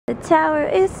The tower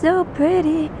is so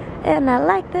pretty, and I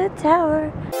like the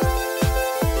tower.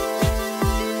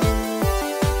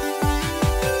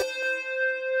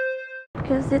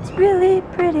 Cause it's really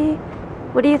pretty.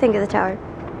 What do you think of the tower?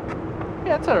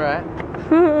 Yeah, it's alright.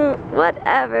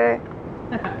 Whatever.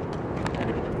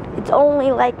 It's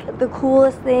only like the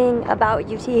coolest thing about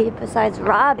UT besides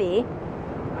Robbie.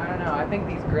 I don't know, I think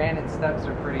these granite steps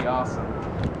are pretty awesome.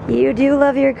 You do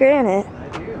love your granite. I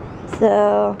do.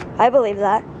 So, I believe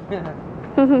that.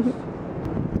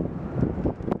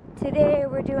 Today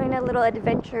we're doing a little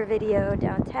adventure video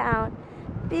downtown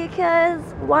because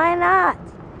why not?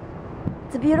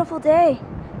 It's a beautiful day.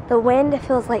 The wind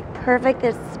feels like perfect.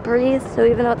 There's this breeze, so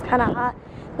even though it's kind of hot,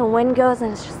 the wind goes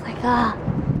and it's just like, ah,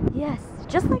 yes,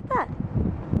 just like that.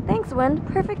 Thanks, wind.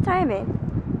 Perfect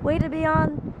timing. Way to be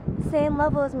on the same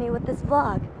level as me with this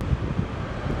vlog.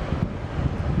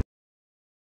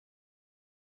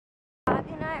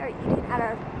 Bobby and I are eating at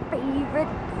our favorite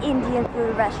Indian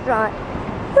food restaurant.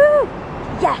 Woo!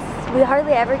 Yes, we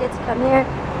hardly ever get to come here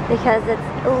because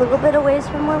it's a little bit away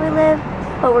from where we live,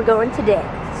 but we're going today.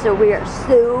 So we are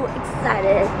so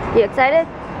excited. You excited?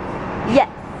 Yes.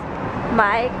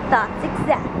 My thoughts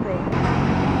exactly.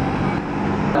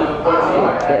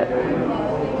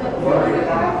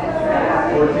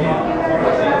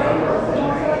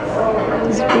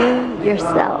 Just be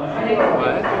yourself.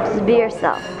 What? Just be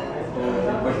yourself. I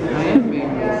am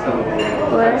being myself.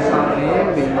 What? I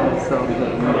am being myself.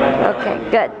 Okay,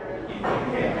 good.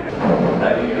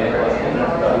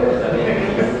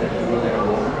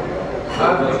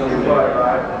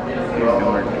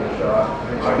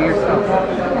 Just be yourself.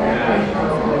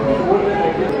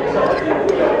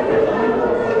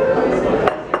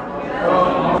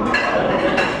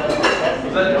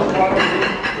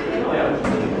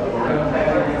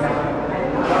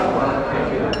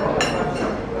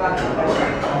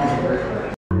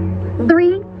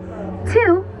 Three,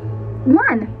 two,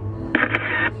 one.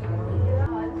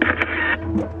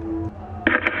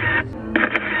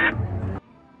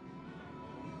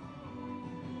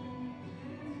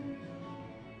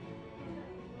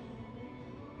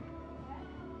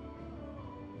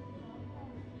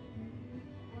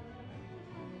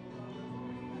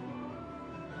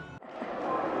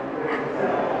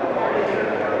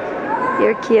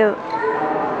 You're cute.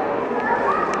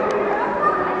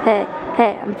 Hey,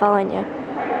 hey, I'm following you.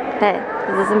 Hey,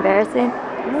 is this embarrassing?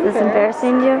 Is this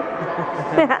embarrassing you?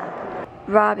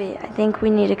 Robbie, I think we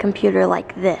need a computer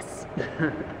like this.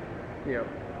 Yep.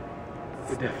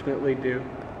 We definitely do.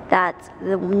 That's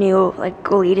the new,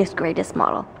 like, latest, greatest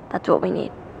model. That's what we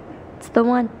need. It's the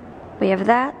one. We have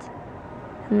that,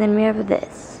 and then we have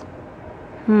this.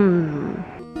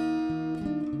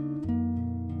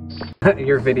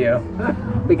 Your video.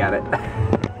 We got it.